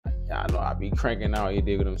I be cranking out, you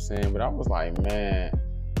dig what I'm saying? But I was like, man,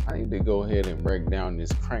 I need to go ahead and break down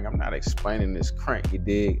this crank. I'm not explaining this crank, you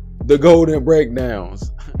dig? The golden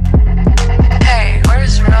breakdowns. Hey,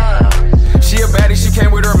 where's Rose? She a baddie, she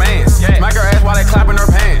came with her mans. Yeah. Smack her ass while they clapping her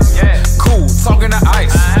pants. Yeah. Cool, talking to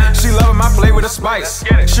ice. She loving my flavor with a spice.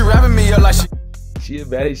 She wrapping me up like She a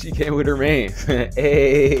baddie, she came with her man.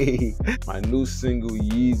 Hey, my new single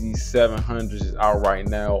Yeezy 700 is out right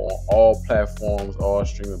now on all platforms, all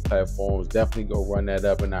streaming platforms. Definitely go run that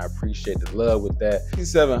up, and I appreciate the love with that. Yeezy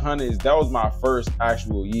 700, that was my first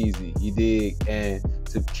actual Yeezy, you dig? And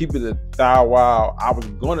to keep it a thou wow, I was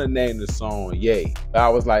gonna name the song Yay. But I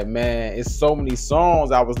was like, man, it's so many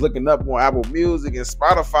songs. I was looking up on Apple Music and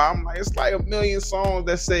Spotify. I'm like, it's like a million songs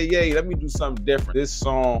that say Yay. Let me do something different. This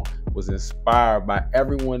song was inspired by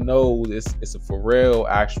Everyone Knows. It's a Pharrell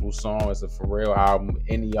actual song. It's a Pharrell album.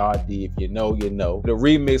 N.E.R.D. If you know, you know. The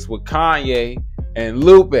remix with Kanye and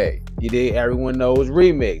Lupe. You did Everyone Knows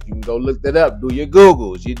remix. You can go look that up. Do your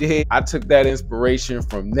Googles. You did. I took that inspiration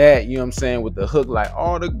from that. You know what I'm saying? With the hook like,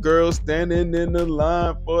 all the girls standing in the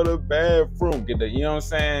line for the bathroom. Get the, you know what I'm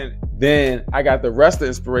saying? Then I got the rest of the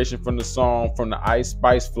inspiration from the song, from the Ice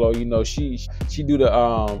Spice flow. You know, she do the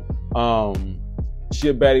she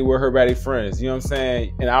a baddie with her baddie friends, you know what I'm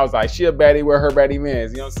saying? And I was like, she a baddie with her baddie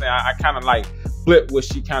mans, you know what I'm saying? I kind of like flipped what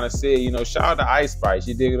she kind of said, you know, shout out to Ice Spice,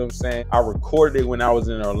 you dig what I'm saying? I recorded it when I was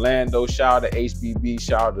in Orlando, shout out to HBB,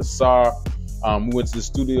 shout out to SAR. We went to the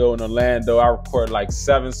studio in Orlando. I recorded like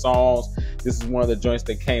 7 songs. This is one of the joints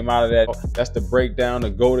that came out of that. That's the breakdown,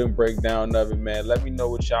 the golden breakdown of it, man. Let me know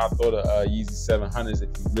what y'all thought of Yeezy 700s if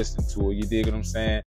you listened to it, you dig what I'm saying?